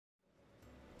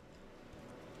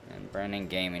Brandon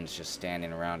Gaming's just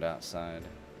standing around outside.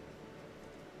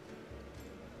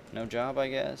 No job, I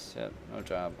guess? Yep, no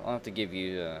job. I'll have to give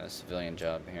you a civilian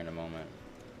job here in a moment.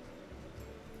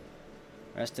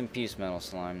 Rest in peace, Metal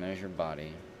Slime. There's your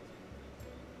body.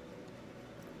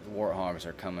 The warthogs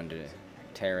are coming to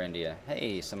tear India.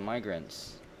 Hey, some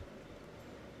migrants.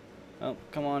 Oh,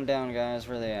 come on down, guys.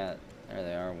 Where are they at? There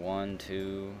they are. 1,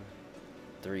 2,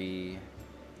 3,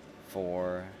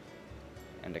 4,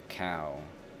 and a cow.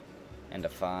 And a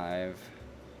 5.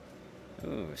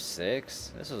 Ooh,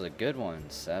 6. This was a good one.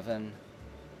 7.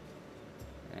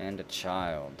 And a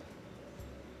child.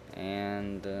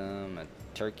 And a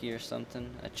turkey or something.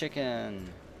 A chicken.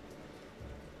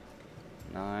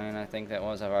 9, I think that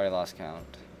was. I've already lost count.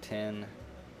 10.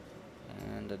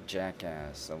 And a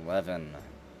jackass. 11.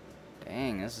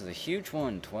 Dang, this is a huge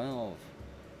one. 12.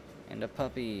 And a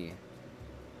puppy.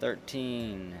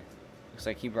 13. Looks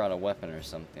like he brought a weapon or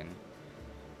something.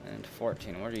 And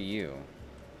 14. What are you?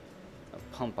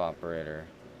 A pump operator.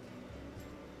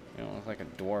 You don't look like a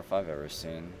dwarf I've ever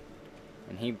seen.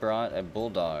 And he brought a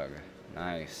bulldog.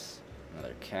 Nice.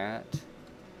 Another cat.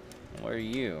 And what are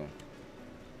you?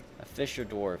 A fisher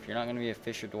dwarf. You're not going to be a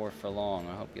fisher dwarf for long.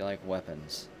 I hope you like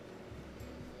weapons.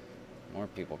 More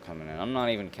people coming in. I'm not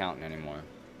even counting anymore.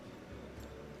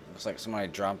 Looks like somebody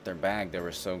dropped their bag. They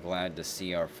were so glad to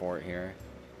see our fort here.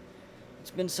 It's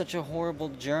been such a horrible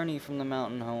journey from the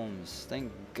mountain homes.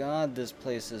 Thank God this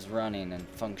place is running and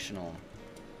functional.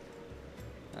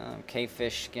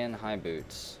 K-fish skin high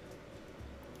boots.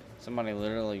 Somebody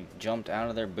literally jumped out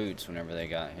of their boots whenever they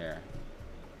got here.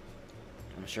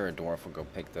 I'm sure a dwarf will go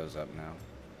pick those up now.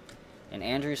 And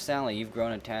Andrew Sally, you've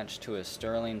grown attached to a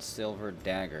sterling silver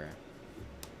dagger.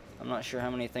 I'm not sure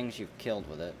how many things you've killed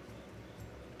with it.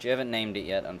 But you haven't named it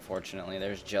yet, unfortunately.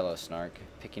 There's Jello Snark,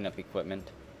 picking up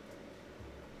equipment.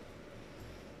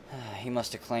 He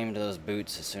must have claimed those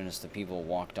boots as soon as the people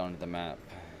walked onto the map.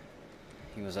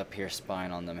 He was up here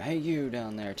spying on them. Hey, you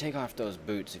down there, take off those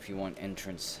boots if you want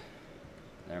entrance.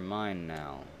 They're mine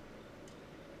now.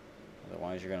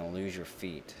 Otherwise, you're going to lose your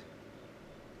feet.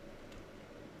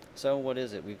 So, what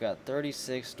is it? We've got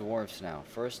 36 dwarfs now.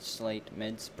 First slate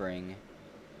mid-spring.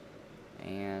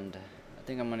 And I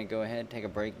think I'm going to go ahead, take a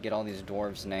break, get all these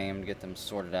dwarves named, get them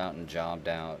sorted out and jobbed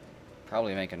out.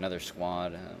 Probably make another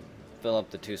squad. Fill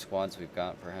up the 2 squads we've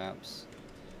got, perhaps.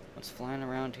 What's flying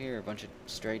around here? A bunch of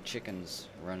stray chickens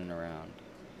running around.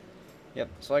 Yep,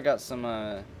 so I got some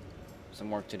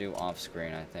work to do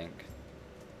off-screen, I think.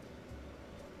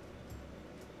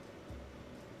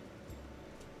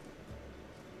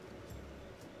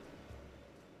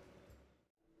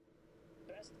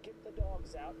 Best get the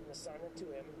dogs out and assign it to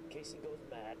him in case he goes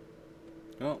mad.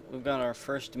 Well, we've got our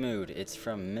first mood. It's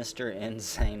from Mr.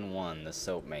 Insane 1, the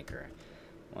soap maker.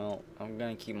 Well, I'm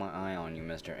gonna keep my eye on you,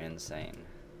 Mr. Insane.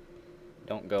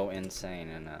 Don't go insane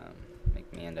and make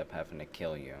me end up having to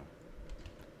kill you.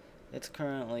 It's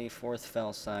currently 4th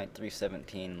Fell Site,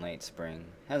 317, late spring.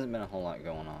 Hasn't been a whole lot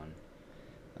going on.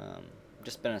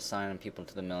 Just been assigning people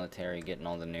to the military, getting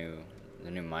all the new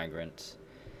migrants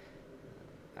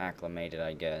acclimated,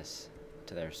 I guess,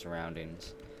 to their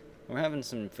surroundings. We're having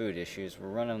some food issues. We're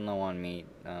running low on meat,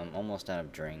 almost out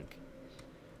of drink.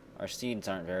 Our seeds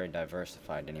aren't very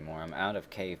diversified anymore. I'm out of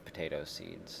cave potato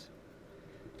seeds.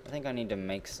 I think I need to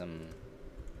make some...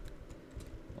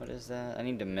 What is that? I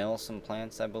need to mill some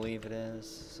plants, I believe it is.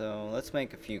 So let's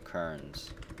make a few kerns.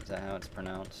 Is that how it's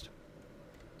pronounced?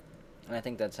 And I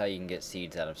think that's how you can get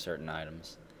seeds out of certain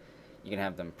items. You can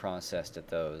have them processed at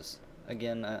those.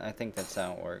 Again, I think that's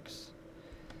how it works.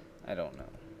 I don't know.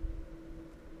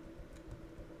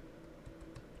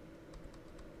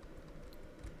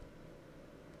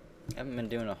 I haven't been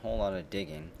doing a whole lot of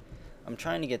digging. I'm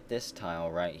trying to get this tile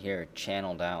right here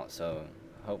channeled out so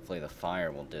hopefully the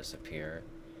fire will disappear.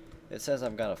 It says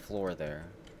I've got a floor there,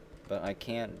 but I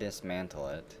can't dismantle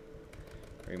it.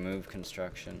 Remove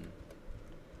construction.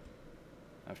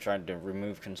 I've tried to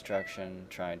remove construction,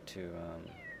 tried to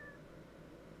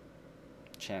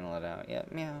channel it out. Yeah,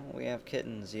 meow, we have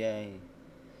kittens, yay.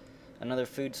 Another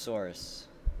food source,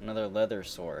 another leather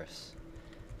source.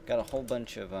 Got a whole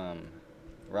bunch of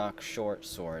rock short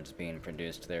swords being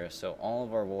produced there, so all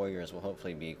of our warriors will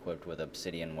hopefully be equipped with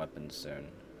obsidian weapons soon.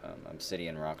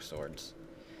 Obsidian rock swords.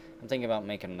 I'm thinking about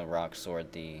making the rock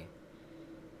sword the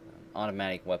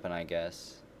automatic weapon, I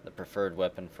guess. The preferred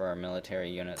weapon for our military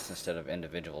units instead of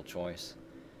individual choice.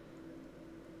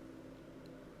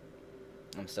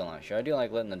 I'm still not sure. I do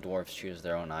like letting the dwarves choose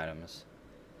their own items.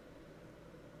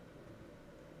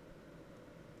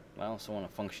 I also want a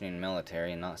functioning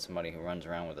military and not somebody who runs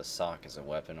around with a sock as a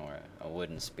weapon or a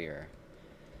wooden spear.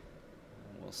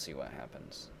 We'll see what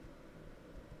happens.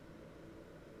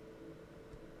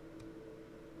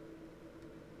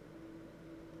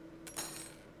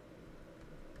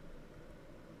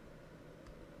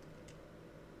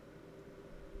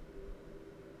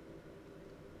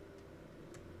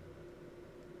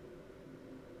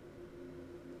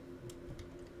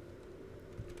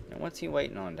 what's he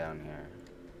waiting on down here?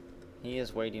 He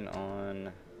is waiting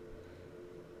on...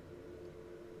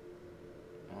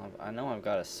 Well, I know I've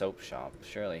got a soap shop.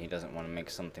 Surely he doesn't want to make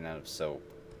something out of soap.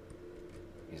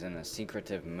 He's in a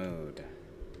secretive mood.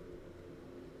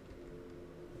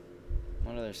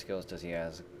 What other skills does he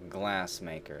have? Glass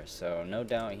maker. So no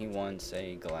doubt he wants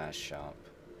a glass shop.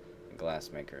 A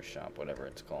glass maker shop, whatever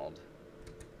it's called.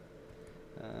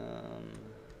 I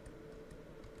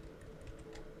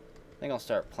think I'll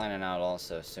start planning out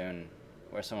also soon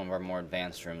where some of our more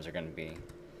advanced rooms are going to be.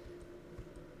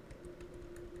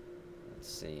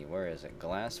 Let's see, where is it?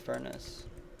 Glass furnace.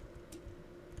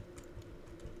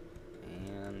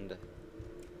 And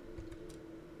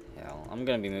hell, I'm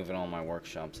going to be moving all my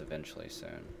workshops eventually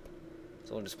soon.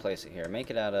 So we'll just place it here. Make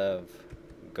it out of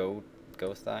gothite.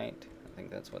 I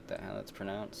think that's how that's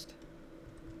pronounced.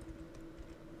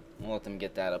 We'll let them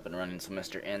get that up and running so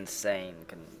Mr. Insane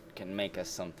can make us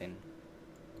something.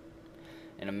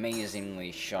 An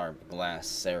amazingly sharp glass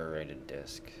serrated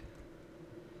disc.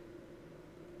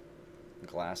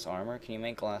 Glass armor? Can you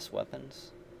make glass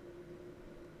weapons?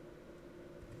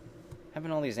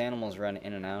 Having all these animals run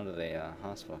in and out of the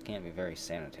hospital can't be very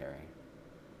sanitary.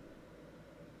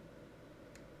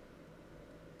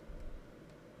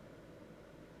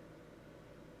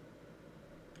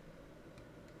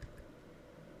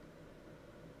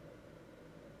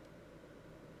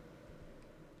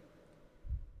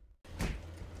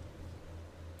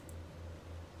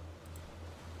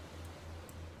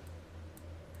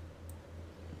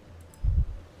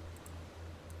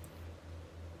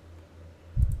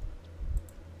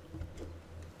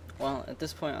 Well, at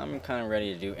this point, I'm kind of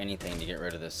ready to do anything to get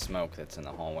rid of this smoke that's in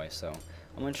the hallway, so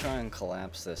I'm going to try and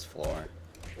collapse this floor.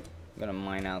 I'm going to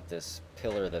mine out this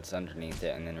pillar that's underneath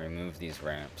it and then remove these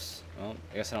ramps. Well,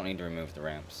 I guess I don't need to remove the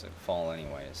ramps. It'd fall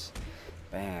anyways.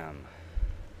 Bam.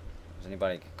 Was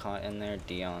anybody caught in there?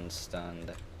 Dion's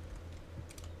stunned.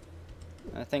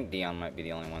 I think Dion might be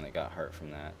the only one that got hurt from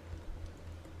that.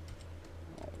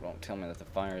 Oh, don't tell me that the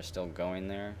fire is still going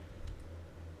there.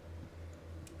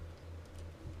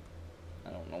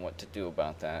 I don't know what to do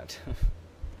about that.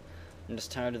 I'm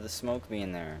just tired of the smoke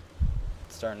being there.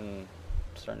 It's starting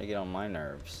to get on my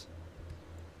nerves.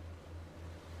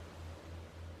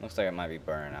 Looks like it might be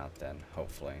burning out then,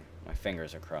 hopefully. My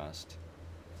fingers are crossed.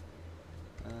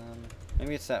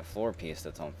 Maybe it's that floor piece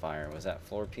that's on fire. Was that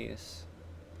floor piece?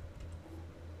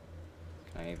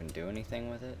 Can I even do anything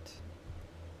with it?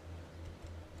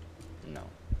 No.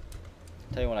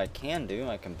 Tell you what I can do,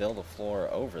 I can build a floor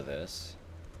over this.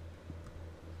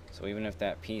 So even if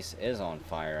that piece is on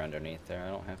fire underneath there, I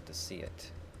don't have to see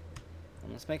it.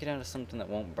 And let's make it out of something that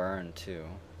won't burn too.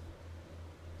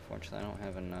 Fortunately, I don't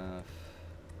have enough.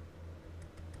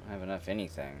 I don't have enough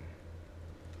anything.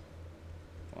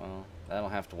 Well, that'll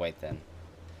have to wait then.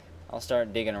 I'll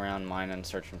start digging around mining,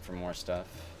 searching for more stuff.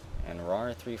 And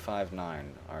RAR-359,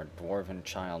 our dwarven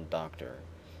child doctor,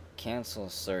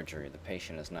 cancels surgery. The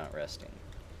patient is not resting.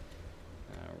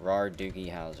 RAR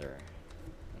Doogie Hauser.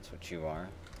 That's what you are.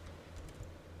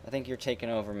 I think you're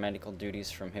taking over medical duties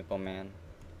from Hippo Man.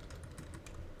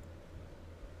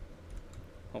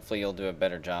 Hopefully you'll do a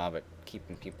better job at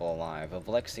keeping people alive.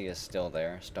 Alexi is still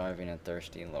there, starving and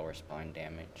thirsty, lower spine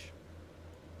damage.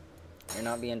 You're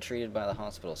not being treated by the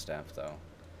hospital staff, though.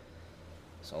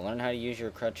 So learn how to use your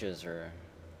crutches or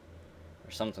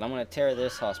something. I'm going to tear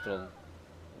this hospital.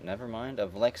 Never mind.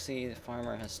 Alexi, the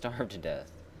farmer, has starved to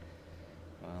death.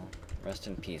 Well, rest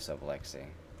in peace, Alexi.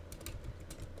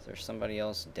 Is there somebody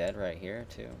else dead right here,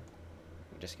 too?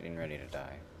 I'm just getting ready to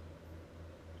die.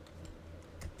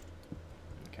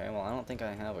 Okay, well, I don't think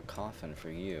I have a coffin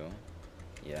for you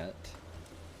yet.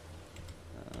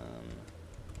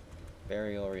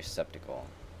 Burial receptacle.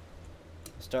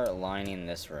 Start lining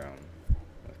this room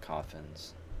with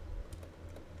coffins.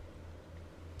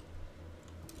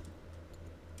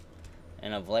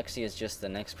 And Alexi is just the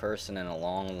next person in a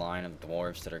long line of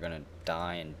dwarves that are going to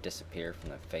die and disappear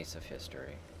from the face of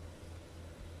history.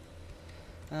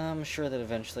 I'm sure that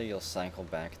eventually you'll cycle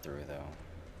back through, though.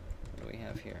 What do we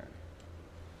have here?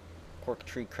 Cork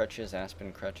tree crutches,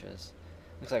 aspen crutches.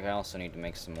 Looks like I also need to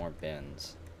make some more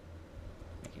bins.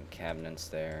 Making cabinets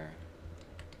there.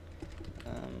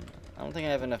 I don't think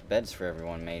I have enough beds for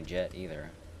everyone made yet,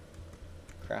 either.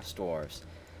 Crafts dwarves.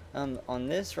 On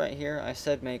this right here, I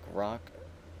said make rock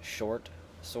short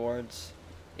swords.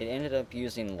 It ended up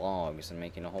using logs and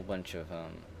making a whole bunch of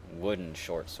wooden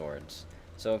short swords.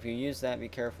 So if you use that, be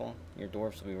careful. Your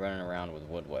dwarves will be running around with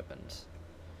wood weapons.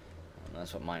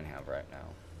 That's what mine have right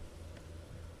now.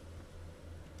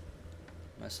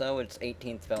 So it's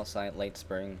 18th Felsite, late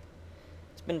spring.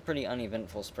 It's been a pretty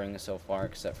uneventful spring so far,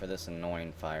 except for this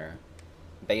annoying fire.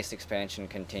 base expansion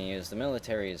continues. The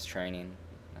military is training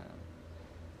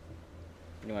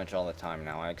pretty much all the time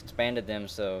now. I expanded them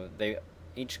so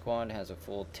each squad has a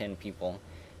full 10 people,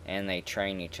 and they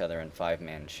train each other in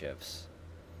 5-man shifts.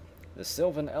 The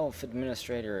Sylvan Elf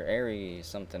Administrator Airy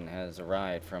something has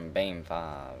arrived from BAME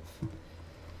 5. Well,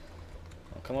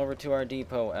 come over to our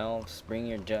depot, elves. Bring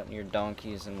your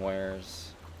donkeys and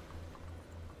wares.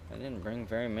 I didn't bring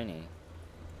very many.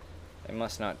 They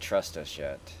must not trust us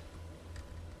yet.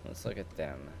 Let's look at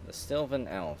them. The Sylvan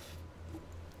Elf.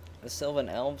 The Sylvan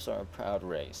Elves are a proud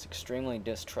race, extremely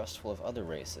distrustful of other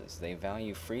races. They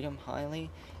value freedom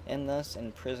highly, and thus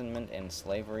imprisonment and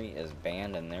slavery is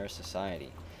banned in their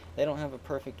society. They don't have a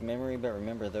perfect memory, but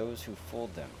remember those who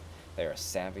fooled them. They are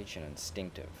savage and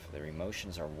instinctive. Their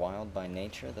emotions are wild by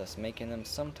nature, thus making them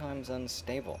sometimes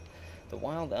unstable. The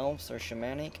wild elves are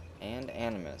shamanic and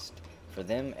animist. For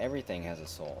them, everything has a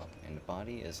soul, and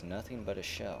body is nothing but a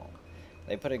shell.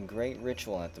 They put a great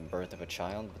ritual at the birth of a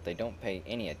child, but they don't pay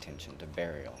any attention to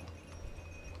burial.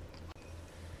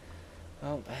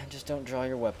 Well, just don't draw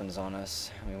your weapons on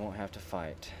us. We won't have to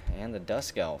fight. And the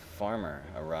Dusk Elf Farmer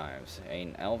arrives.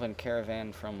 An elven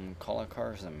caravan from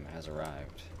Kolakarzim has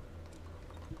arrived.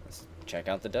 Let's check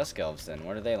out the Dusk Elves then.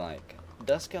 What are they like?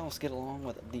 Dusk Elves get along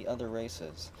with the other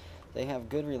races. They have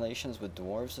good relations with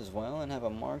dwarves as well, and have a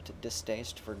marked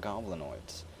distaste for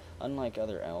goblinoids. Unlike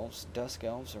other elves, Dusk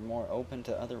Elves are more open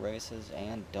to other races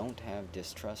and don't have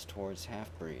distrust towards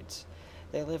half-breeds.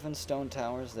 They live in stone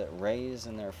towers that raise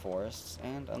in their forests,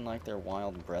 and unlike their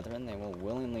wild brethren, they will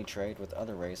willingly trade with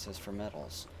other races for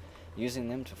metals, using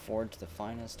them to forge the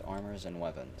finest armors and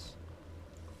weapons.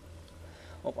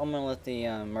 Well, I'm going to let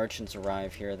the merchants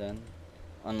arrive here then,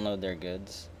 unload their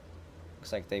goods.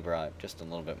 Looks like they brought just a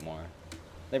little bit more.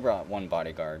 They brought one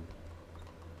bodyguard.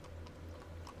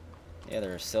 The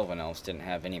other Sylvan Elves didn't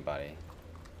have anybody.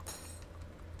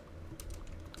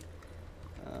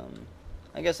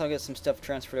 I guess I'll get some stuff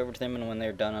transferred over to them, and when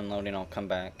they're done unloading, I'll come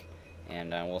back,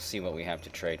 and we'll see what we have to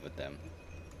trade with them.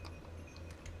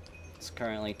 It's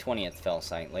currently 20th Fell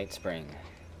Site, late spring.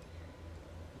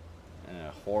 And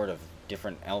a horde of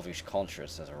different elvish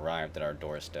cultures has arrived at our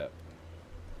doorstep.